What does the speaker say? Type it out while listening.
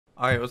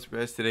Alright, what's up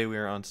guys? Today we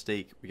are on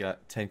stake. We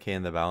got 10k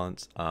in the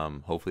balance.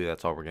 Hopefully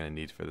that's all we're going to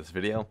need for this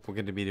video. We're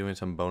going to be doing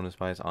some bonus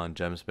buys on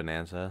Gems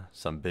Bonanza.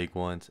 Some big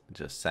ones.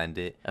 Just send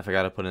it. If I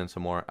got to put in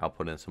some more, I'll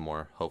put in some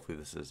more. Hopefully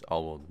this is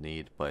all we'll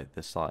need. But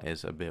this slot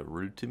is a bit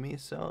rude to me,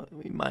 so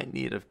we might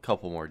need a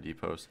couple more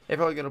depots. If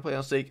you're going to play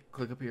on stake,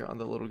 click up here on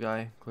the little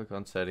guy. Click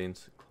on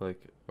settings.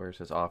 Click where it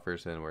says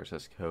offers and where it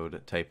says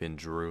code. Type in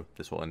Drew.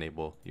 This will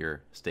enable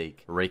your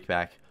stake rake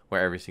back, where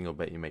every single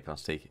bet you make on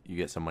stake, you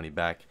get some money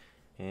back.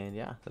 And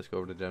yeah, let's go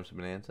over to Gems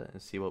Bonanza and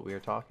see what we are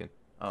talking.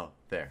 Oh,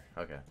 there.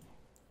 Okay.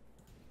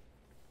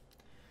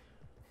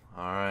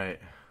 All right.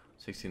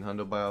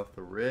 1600 buy off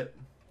the rip.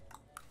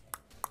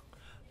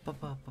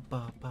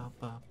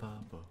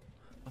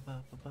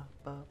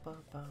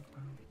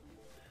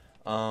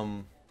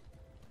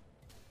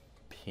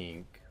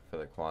 Pink for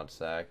the quad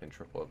stack and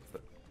triple up the.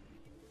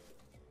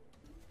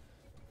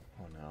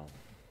 Oh no.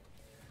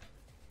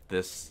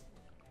 This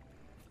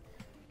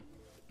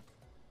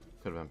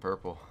could have been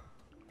purple.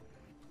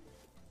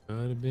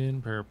 Could have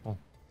been purple.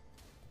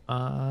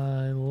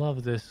 I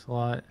love this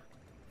slot.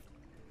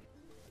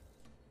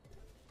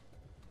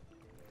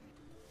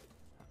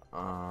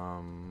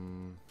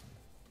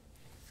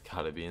 It's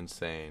gotta be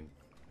insane.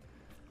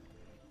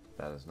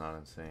 That is not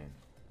insane.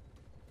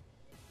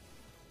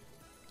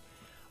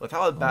 With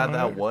how bad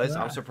that was,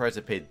 I'm surprised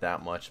it paid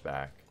that much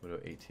back. We'll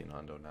do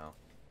 1800 now.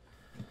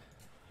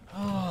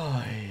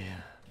 Oh yeah.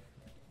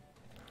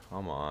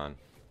 Come on.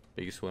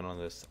 Biggest win on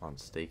this on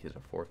stake is a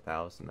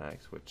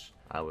 4000x, which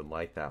I would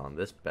like that on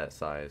this bet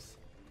size.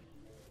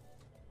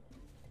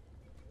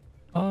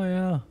 Oh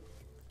yeah,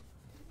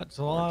 that's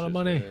a lot of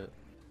money.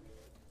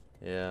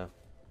 Yeah.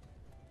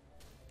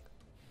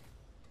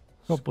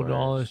 Couple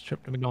dollars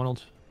trip to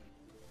McDonald's.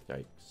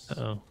 Yikes.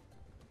 Uh oh.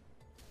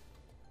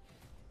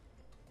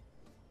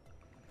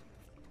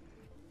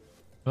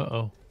 Uh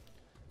oh.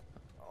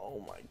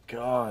 Oh my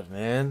god,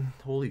 man.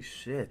 Holy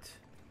shit.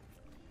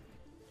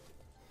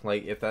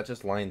 Like, if that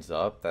just lines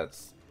up,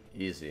 that's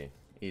easy.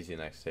 Easy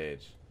next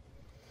stage.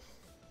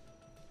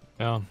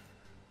 Yeah.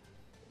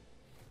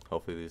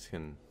 Hopefully these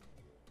can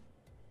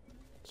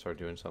start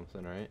doing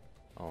something, right?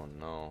 Oh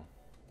no.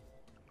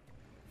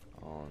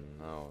 Oh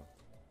no.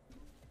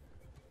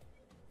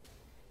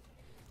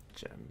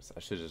 Gems.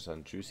 I should have just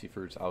done juicy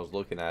fruits. I was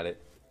looking at it.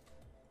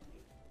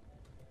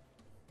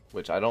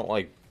 Which I don't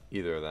like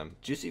either of them.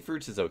 Juicy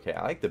fruits is okay.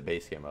 I like the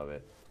base game of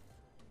it.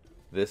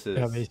 This is...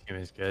 Yeah, base game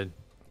is good.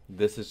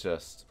 This is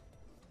just...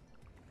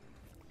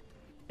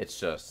 It's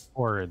just...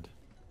 Horrid.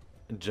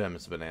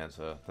 Gems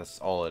Bonanza. That's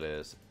all it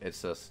is.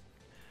 It's just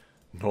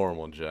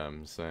normal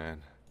gems,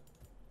 man.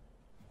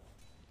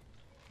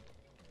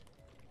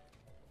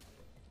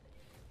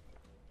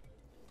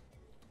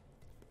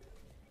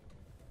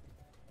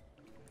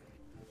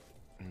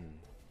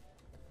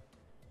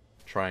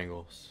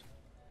 Triangles.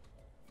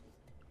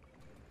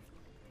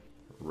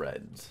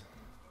 Reds.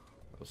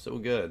 That was so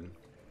good.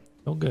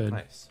 So good.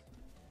 Nice.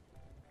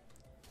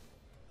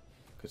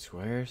 Good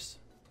squares.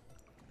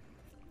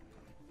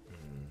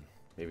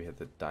 Maybe hit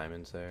the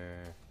diamonds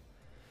there.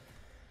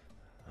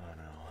 Oh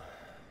no.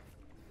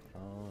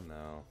 Oh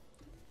no.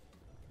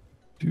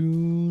 Do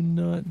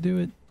not do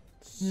it.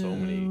 So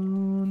many.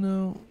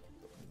 No.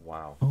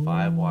 Wow. Oh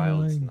 5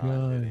 wilds my not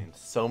God. hitting.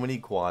 So many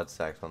quad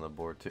stacks on the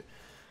board too.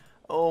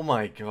 Oh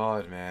my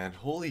god, man.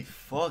 Holy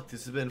fuck.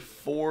 This has been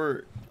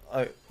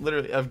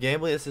literally, of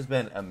gambling, this has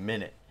been a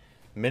minute.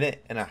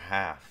 Minute and a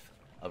half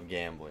of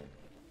gambling.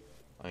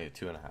 Oh yeah,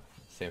 2.5.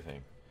 Same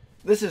thing.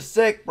 This is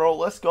sick, bro.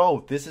 Let's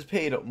go. This is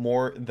paid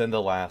more than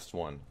the last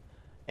one.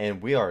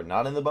 And we are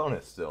not in the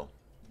bonus still.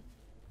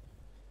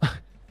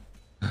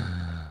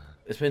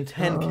 It's been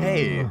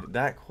 10k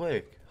that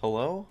quick.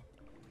 Hello?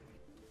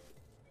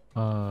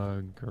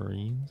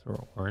 Greens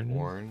or orange?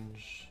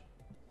 Orange.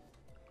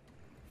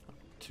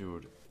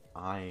 Dude,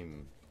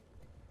 I'm...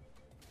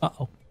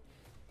 Uh-oh.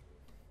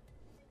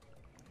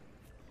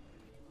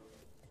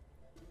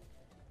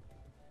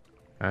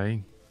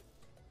 Okay.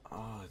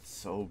 Oh, it's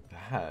so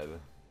bad.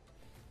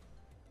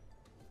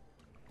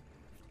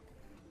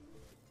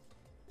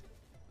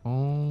 Oh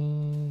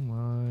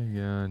my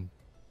god.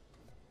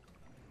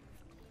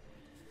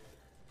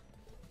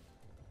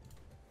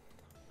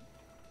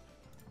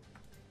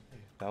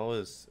 That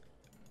was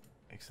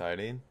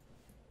exciting.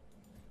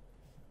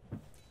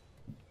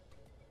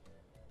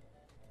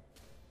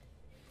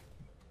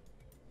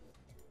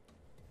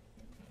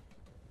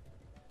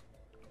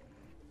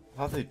 I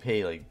thought they'd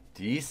pay like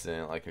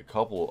decent, like a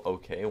couple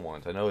okay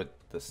ones. I know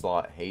the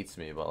slot hates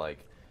me, but like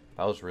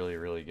that was really,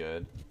 really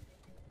good.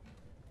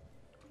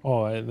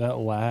 Oh, that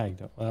lagged.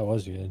 That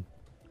was good.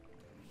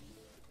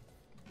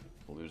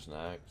 Blue's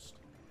next.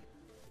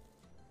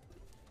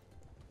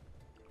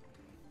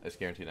 It's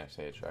guaranteed next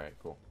stage. Alright,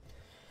 cool.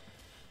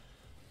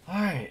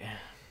 Alright.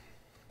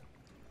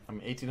 I'm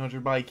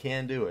 1800 buy,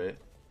 can do it.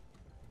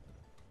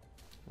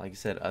 Like I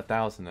said,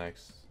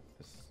 1000x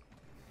is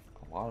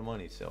a lot of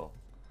money still.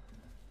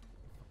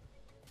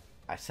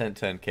 I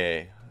sent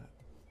 10k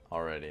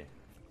already.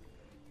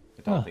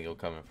 I don't think it'll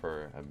come in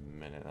for a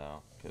minute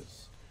now,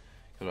 because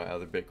 'Cause my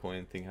other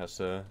Bitcoin thing has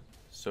to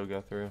still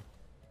go through.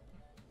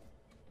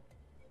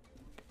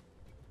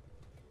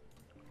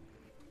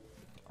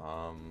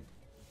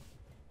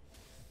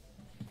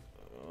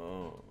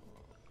 Oh,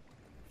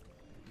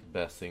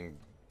 best thing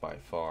by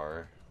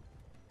far.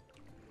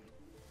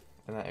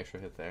 And that extra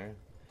hit there.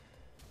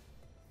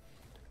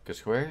 Good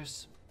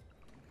squares?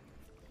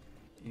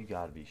 You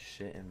gotta be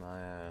shitting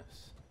my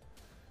ass.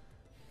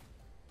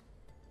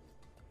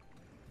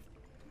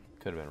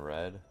 Could have been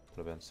red.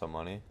 Would have been some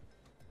money.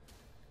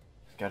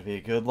 It's gotta be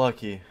a good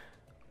lucky.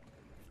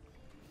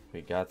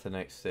 We got to the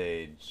next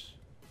stage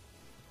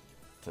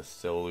to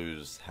still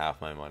lose half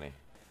my money.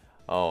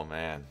 Oh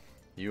man,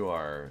 you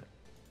are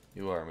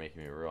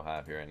making me real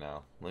happy right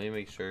now. Let me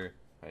make sure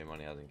my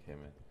money hasn't came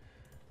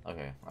in.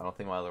 Okay, I don't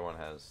think my other one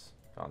has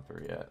gone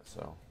through yet,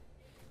 so.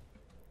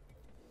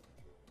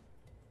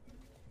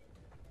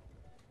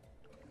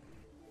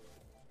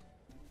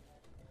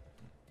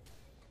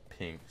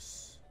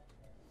 Pinks.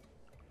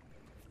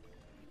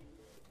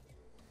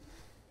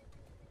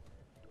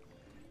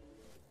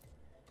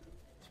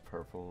 It's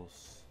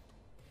purples.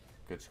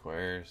 Good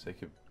squares. They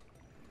could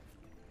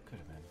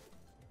have been.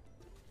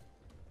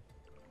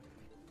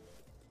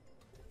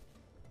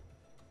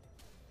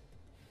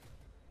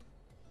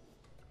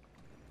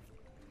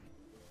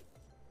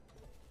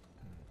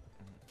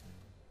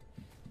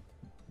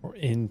 Or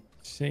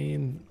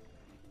insane.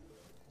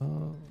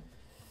 Man.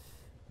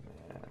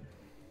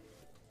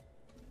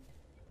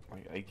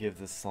 I give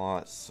this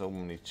slot so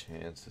many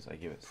chances. I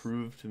give it.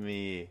 Prove to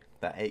me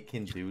that it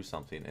can do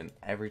something. And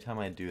every time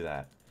I do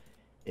that,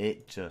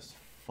 it just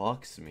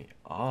fucks me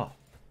up.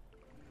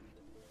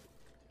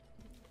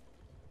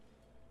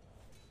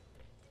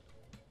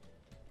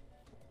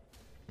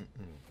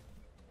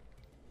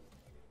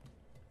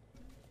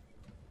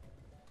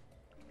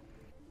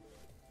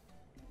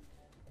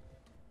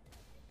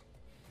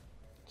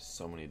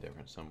 So many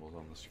different symbols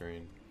on the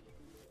screen.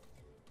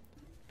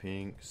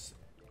 Pinks.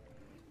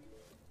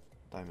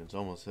 Diamonds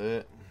almost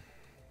hit.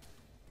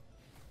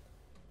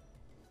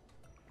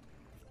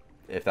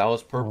 If that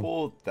was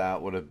purple,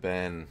 that would have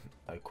been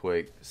a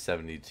quick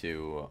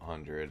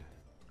 7,200.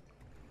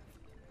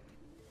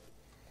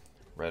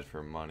 Red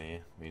for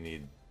money. We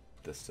need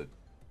this to.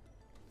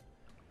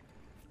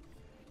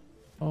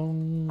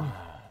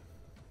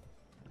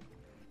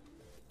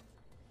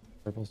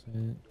 Purple set.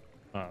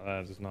 Oh,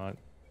 that is not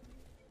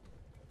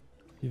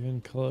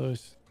even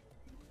close.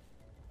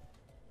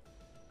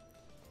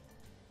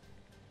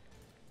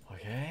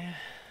 Okay.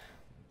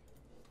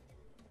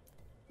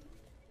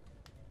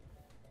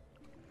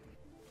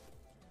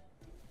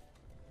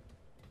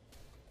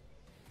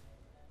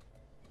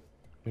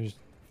 There's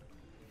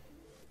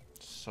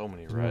so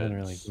many nothing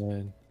reds. really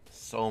good.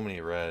 So many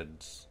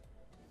reds.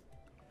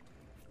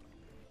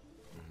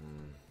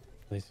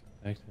 At least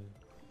expected.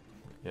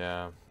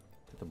 Yeah.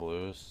 Hit the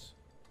blues.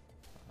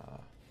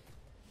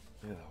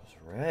 Yeah, that was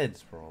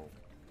reds, bro.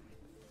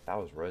 That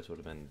was reds would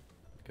have been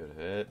a good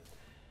hit.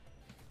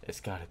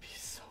 It's gotta be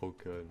so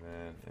good,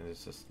 man. And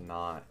it's just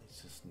not.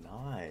 It's just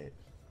not.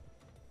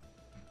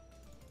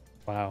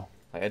 Wow.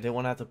 Like, I didn't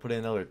want to have to put in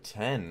another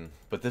 10,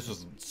 but this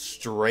was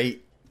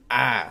straight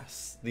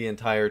ass the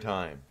entire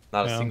time.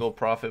 Not a single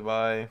profit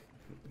buy.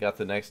 Got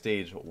the next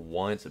stage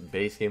once.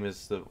 Base game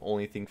is the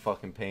only thing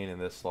fucking paying in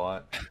this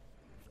slot.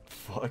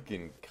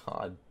 Fucking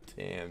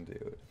goddamn,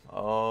 dude.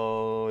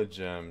 Oh,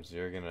 gems,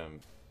 you're gonna.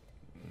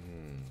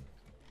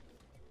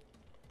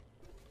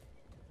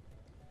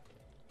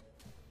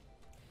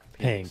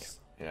 Pinks.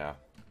 Yeah.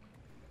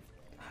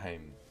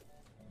 I'm.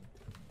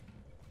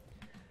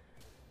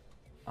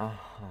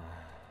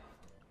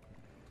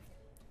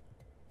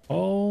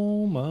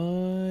 Oh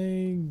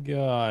my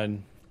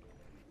god.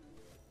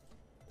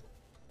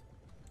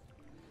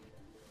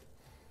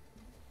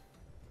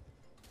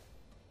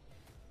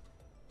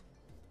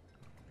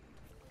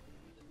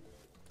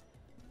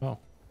 Oh.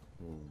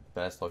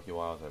 Best Lucky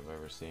Wilds I've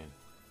ever seen.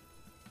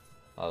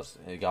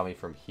 It got me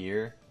from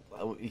here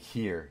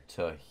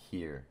to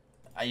here.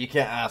 You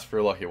can't ask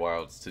for Lucky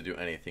Wilds to do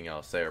anything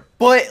else there.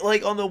 But,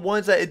 like, on the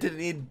ones that it didn't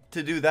need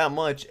to do that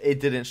much, it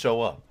didn't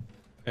show up.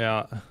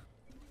 Yeah.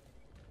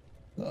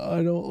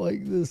 I don't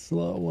like this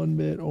slot one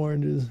bit.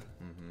 Oranges.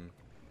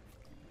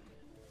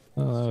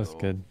 Oh, that was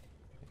good.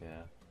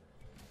 Yeah.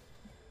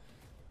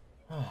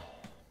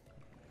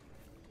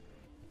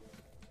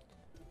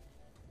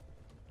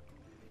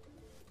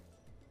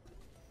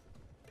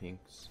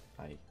 Pinks.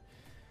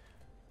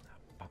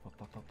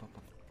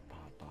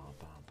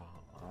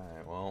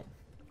 Alright, well.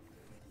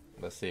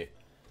 Let's see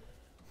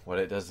what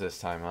it does this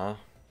time, huh?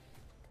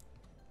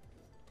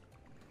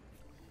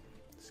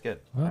 It's good.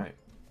 Huh? Alright.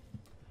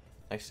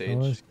 Next stage.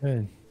 Oh, that's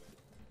good.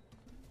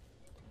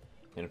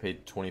 Gonna pay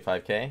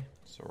 25k,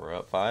 so we're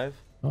up 5.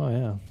 Oh,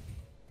 yeah.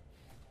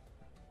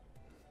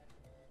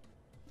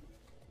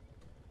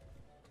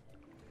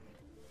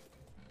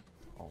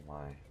 Oh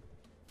my.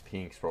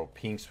 Pinks, bro.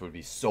 Pinks would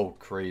be so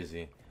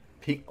crazy.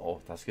 Pink.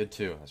 Oh, that's good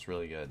too. That's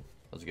really good.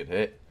 That was a good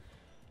hit.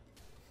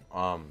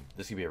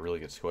 This could be a really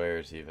good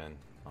squares even.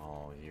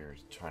 Oh, you're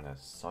trying to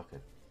suck a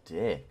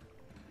dick.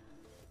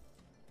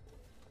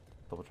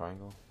 Double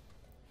triangle.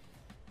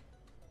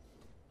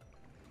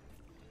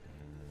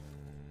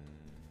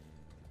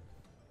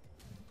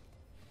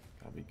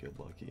 Gotta be good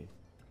lucky.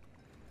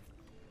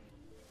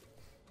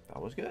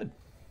 That was good.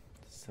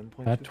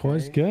 7.2K. That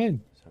was good.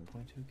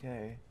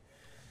 7.2K.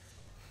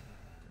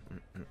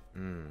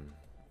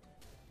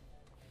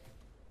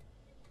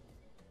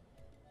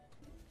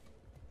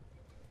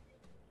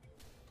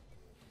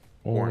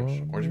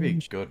 Orange. Orange would be a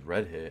good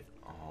red hit.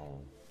 Oh.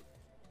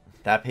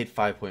 That paid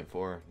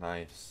 5.4.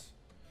 Nice.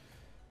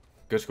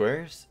 Good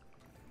squares?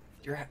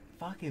 You're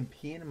fucking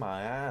peeing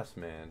my ass,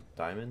 man.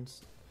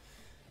 Diamonds.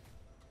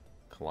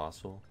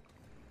 Colossal.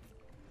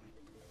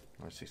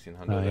 Or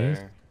 1600 Nice.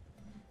 there.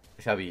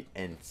 It's gotta be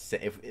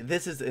insane. If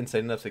this is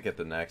insane enough to get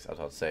the next, I was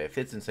about to say, if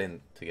it's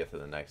insane to get to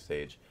the next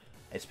stage,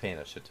 it's paying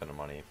a shit ton of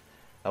money.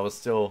 That was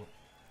still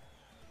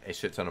a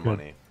shit ton of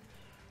money.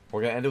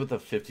 We're gonna end it with a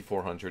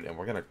 5400, and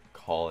we're gonna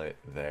call it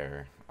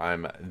there.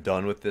 I'm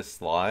done with this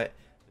slot.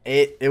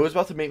 It was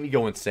about to make me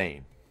go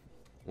insane.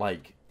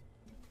 Like,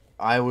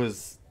 I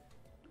was,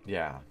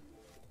 yeah.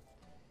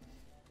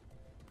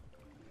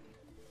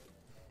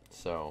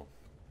 So,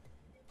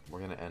 we're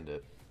gonna end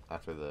it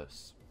after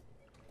this.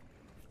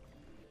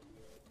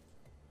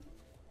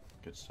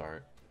 Good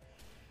start.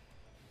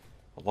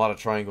 A lot of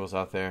triangles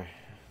out there.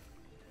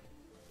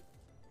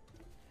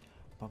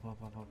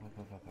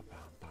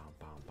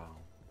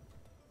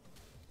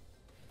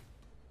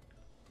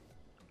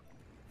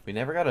 We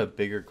never got a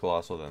bigger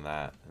colossal than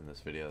that in this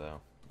video,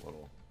 though. A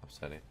little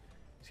upsetting.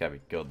 It's gotta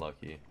be good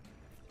lucky.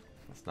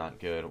 That's not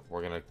good.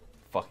 We're gonna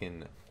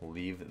fucking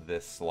leave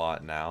this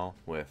slot now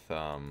with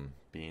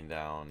being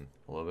down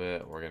a little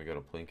bit. We're gonna go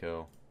to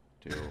Plinko.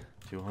 Do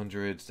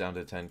 200s down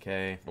to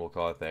 10K. We'll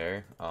call it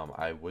there.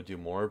 I would do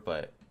more,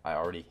 but I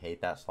already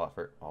hate that slot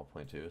for all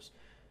point twos.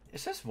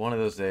 It's just one of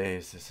those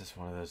days. It's just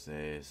one of those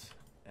days.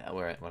 Yeah,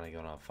 when I go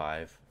on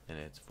 5 and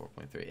it's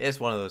 4.3. It's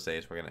one of those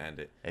days. We're gonna end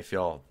it. If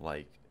y'all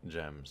like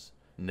gems,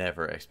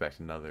 never expect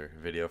another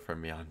video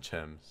from me on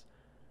gems.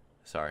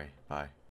 Sorry. Bye.